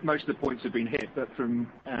 I think most of the points have been hit, but from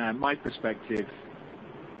my perspective,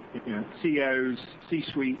 CEOs,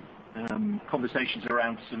 C-suite conversations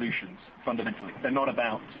around solutions, fundamentally. They're not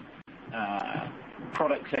about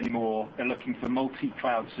products anymore. They're looking for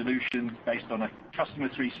multi-cloud solutions based on a customer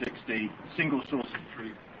 360, single source of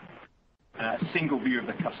truth, single view of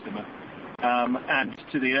the customer. And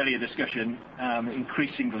to the earlier discussion,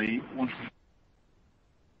 increasingly wanting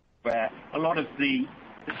where a lot of the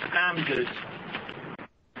standard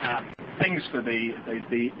things for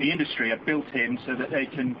the industry are built in so that they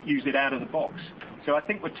can use it out of the box. So I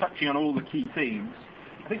think we're touching on all the key themes.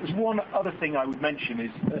 I think there's one other thing I would mention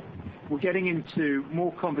is that we're getting into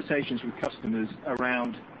more conversations with customers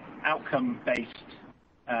around outcome-based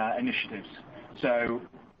initiatives. So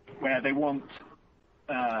where they want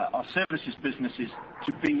our services businesses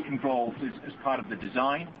to be involved as part of the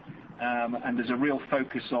design, and there's a real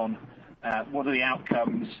focus on what are the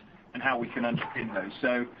outcomes and how we can underpin those.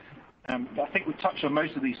 So I think we've touched on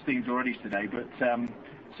most of these themes already today, but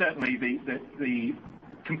certainly the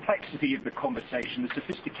complexity of the conversation, the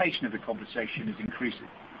sophistication of the conversation is increasing.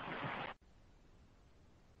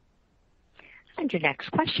 And your next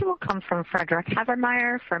question will come from Frederick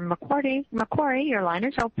Havemeyer from Macquarie. Macquarie, your line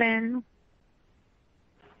is open.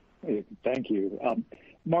 Hey, thank you.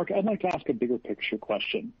 Mark, I'd like to ask a bigger picture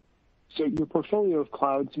question. So your portfolio of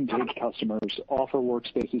cloud-engaged customers offer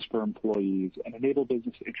workspaces for employees and enable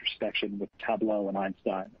business introspection with Tableau and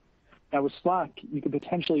Einstein. Now with Slack, you could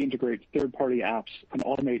potentially integrate third-party apps and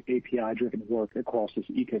automate API-driven work across this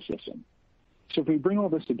ecosystem. So if we bring all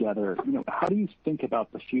this together, how do you think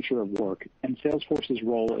about the future of work and Salesforce's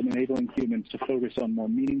role in enabling humans to focus on more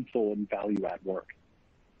meaningful and value-add work?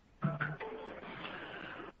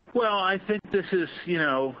 Well, I think this is,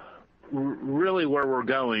 really where we're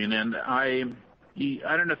going. And I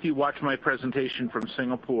don't know if you watched my presentation from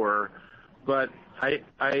Singapore, but I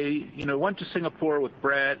went to Singapore with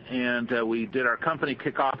Brett, and we did our company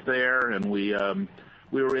kickoff there, and we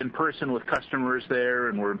were in person with customers there,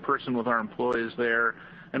 and we're in person with our employees there,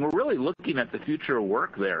 and we're really looking at the future of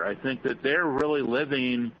work there. I think that they're really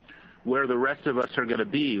living where the rest of us are going to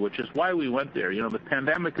be, which is why we went there. The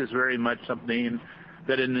pandemic is very much something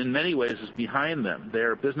that in many ways is behind them.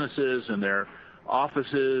 Their businesses and their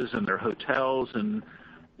offices and their hotels and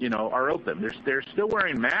are open. They're still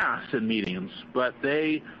wearing masks in meetings, but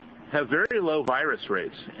they have very low virus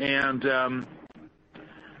rates. And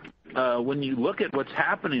when you look at what's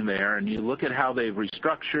happening there and you look at how they've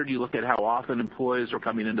restructured, you look at how often employees are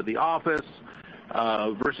coming into the office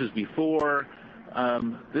versus before,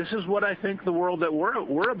 this is what I think the world that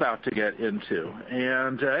we're about to get into.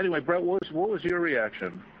 And anyway, Brett, what was your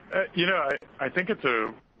reaction? I think it's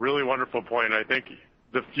a really wonderful point. I think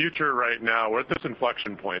the future right now, we're at this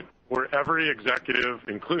inflection point where every executive,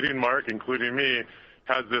 including Mark, including me,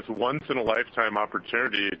 has this once-in-a-lifetime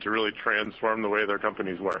opportunity to really transform the way their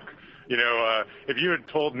companies work. If you had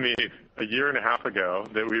told me a year and a half ago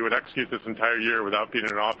that we would execute this entire year without being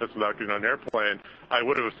in an office, without getting on an airplane, I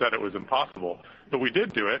would have said it was impossible. But we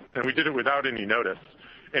did do it, and we did it without any notice.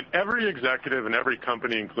 And every executive and every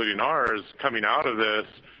company, including ours, coming out of this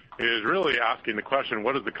is really asking the question,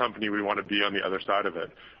 what is the company we want to be on the other side of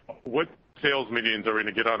it? What sales meetings are we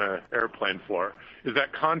going to get on an airplane for? Is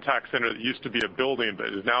that contact center that used to be a building but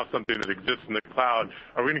is now something that exists in the cloud,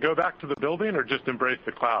 are we going to go back to the building or just embrace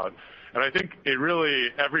the cloud? And I think it really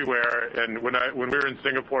everywhere, and when we were in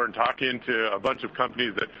Singapore and talking to a bunch of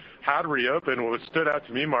companies that had reopened, what stood out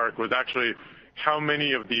to me, Mark, was actually how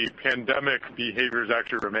many of the pandemic behaviors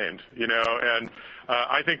actually remained, and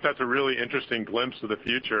I think that's a really interesting glimpse of the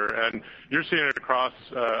future, and you're seeing it across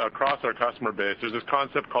our customer base. There's this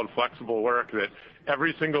concept called flexible work that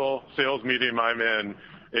every single sales meeting I'm in,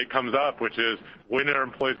 it comes up, which is when are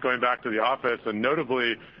employees going back to the office, and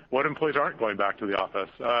notably, what employees aren't going back to the office.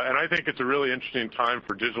 And I think it's a really interesting time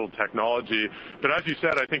for digital technology. But as you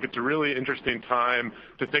said, I think it's a really interesting time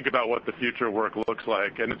to think about what the future of work looks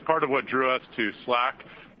like. And it's part of what drew us to Slack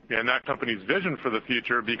and that company's vision for the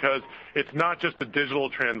future, because it's not just a digital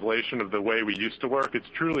translation of the way we used to work. It's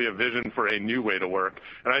truly a vision for a new way to work.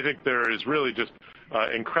 And I think there is really just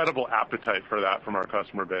incredible appetite for that from our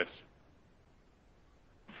customer base.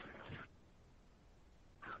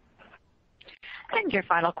 And your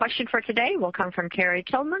final question for today will come from Terry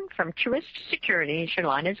Tillman from Truist Securities. Your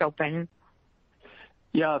line is open.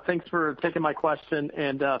 Yeah, thanks for taking my question.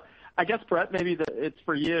 And I guess, Brett, maybe it's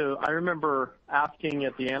for you. I remember asking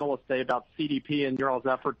at the Analyst Day about CDP and your all's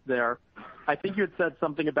efforts there. I think you had said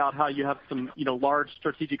something about how you have some large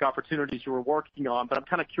strategic opportunities you were working on, but I'm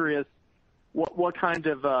kind of curious what kind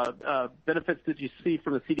of benefits did you see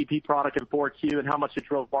from the CDP product in 4Q, and how much it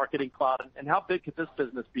drove Marketing Cloud, and how big could this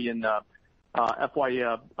business be in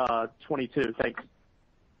FY 22? Thanks.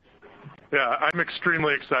 Yeah, I'm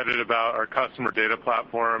extremely excited about our customer data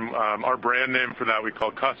platform. Our brand name for that we call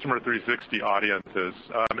Customer 360 Audiences.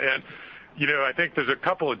 I think there's a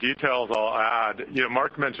couple of details I'll add.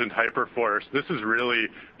 Mark mentioned Hyperforce. This is really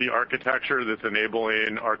the architecture that's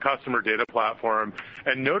enabling our customer data platform,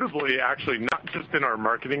 and notably, actually, not just in our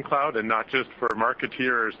Marketing Cloud and not just for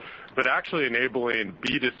marketeers, but actually enabling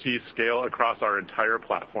B2C scale across our entire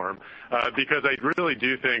platform. Because I really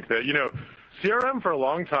do think that, CRM for a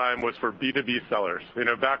long time was for B2B sellers.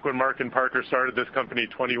 Back when Mark and Parker started this company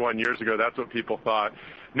 21 years ago, that's what people thought.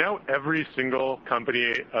 Now every single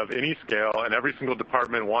company of any scale and every single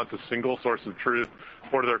department wants a single source of truth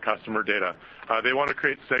for their customer data. They want to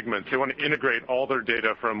create segments. They want to integrate all their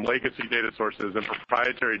data from legacy data sources and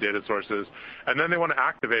proprietary data sources, and then they want to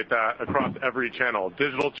activate that across every channel,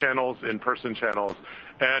 digital channels, in-person channels.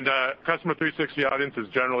 And Customer 360 Audience is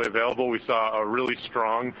generally available. We saw a really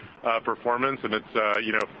strong performance in its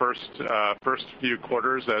first few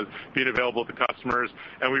quarters as being available to customers,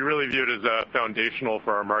 and we really view it as foundational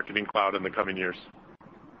for our Marketing Cloud in the coming years.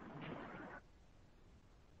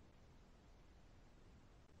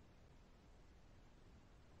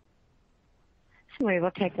 We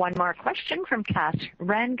will take one more question from Kash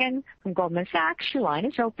Rangan from Goldman Sachs. Your line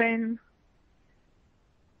is open.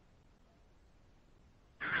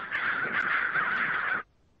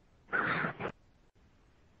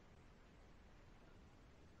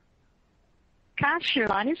 Kash, your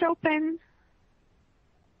line is open.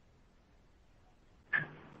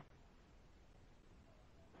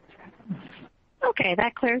 Okay,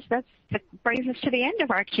 that brings us to the end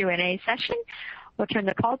of our Q&A session. We'll turn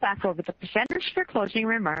the call back over to the presenters for closing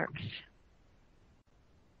remarks.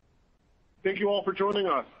 Thank you all for joining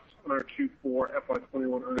us on our Q4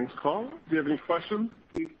 FY21 earnings call. If you have any questions,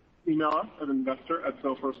 please email us at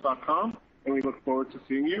investor@salesforce.com, and we look forward to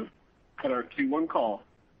seeing you at our Q1 call.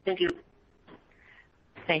 Thank you.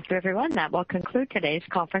 Thank you, everyone. That will conclude today's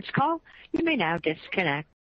conference call. You may now disconnect.